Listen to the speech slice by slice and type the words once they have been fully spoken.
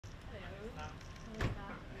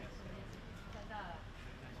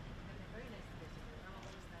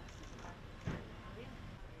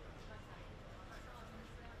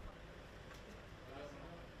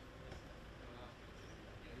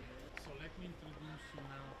introduce you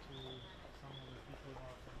now to some of the people of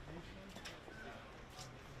our foundation.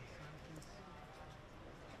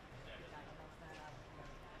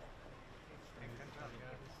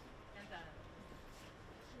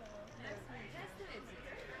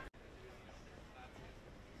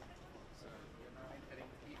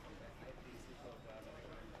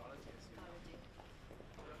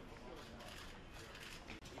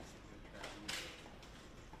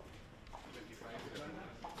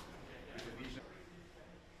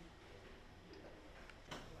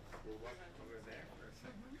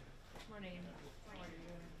 Morning. How are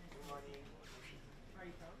you? Good morning. Where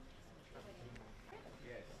are you from?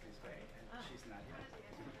 Yes, this way. And she's Nadia.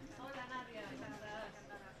 Hola Nadia, encantada.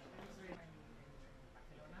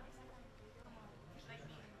 Barcelona.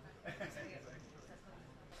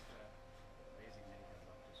 Amazing medical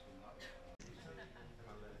doctors who not.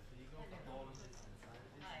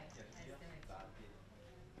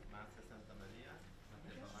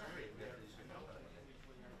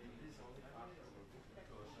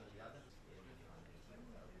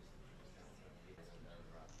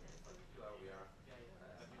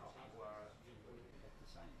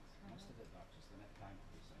 Most of the doctors don't have time to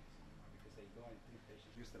do science anymore because they go and treat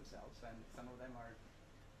patients use themselves, and some of them are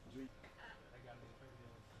doing. Regarding the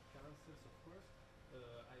president of cancers, of course,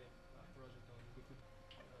 I have a project on liquid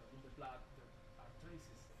in the blood. There are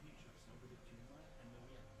traces features of the tumor, and then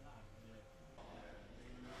we apply the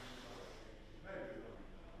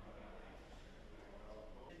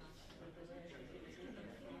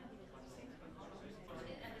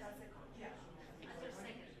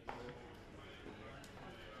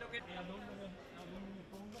 ¿A dónde me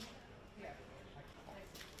pongo?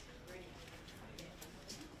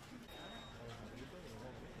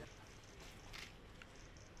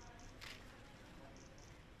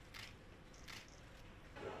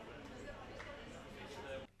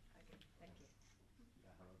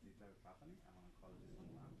 I'm an oncologist in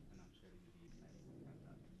Milan, and I'm sharing the medicine and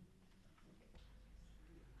that.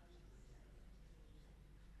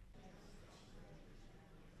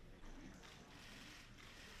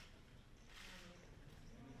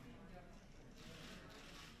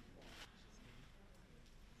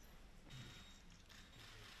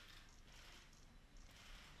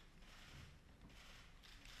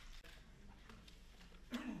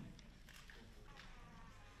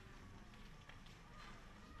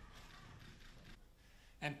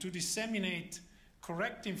 And to disseminate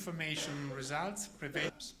correct information and results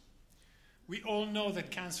prevails. We all know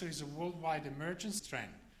that cancer is a worldwide emergence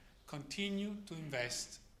trend. Continue to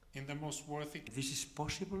invest in the most worthy. This is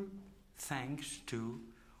possible thanks to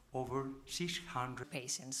over 600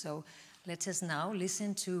 patients. So let us now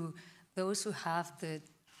listen to those who have the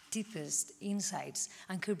deepest insights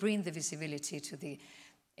and could bring the visibility to the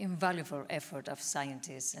invaluable effort of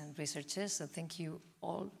scientists and researchers. So thank you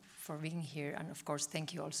all for being here, and of course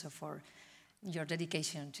thank you also for your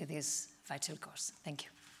dedication to this vital cause. Thank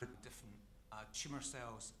you. different tumor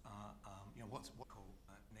cells, what called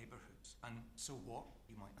neighborhoods. And so what,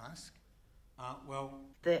 you might ask? Well,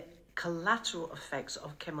 the collateral effects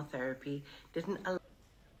of chemotherapy didn't allow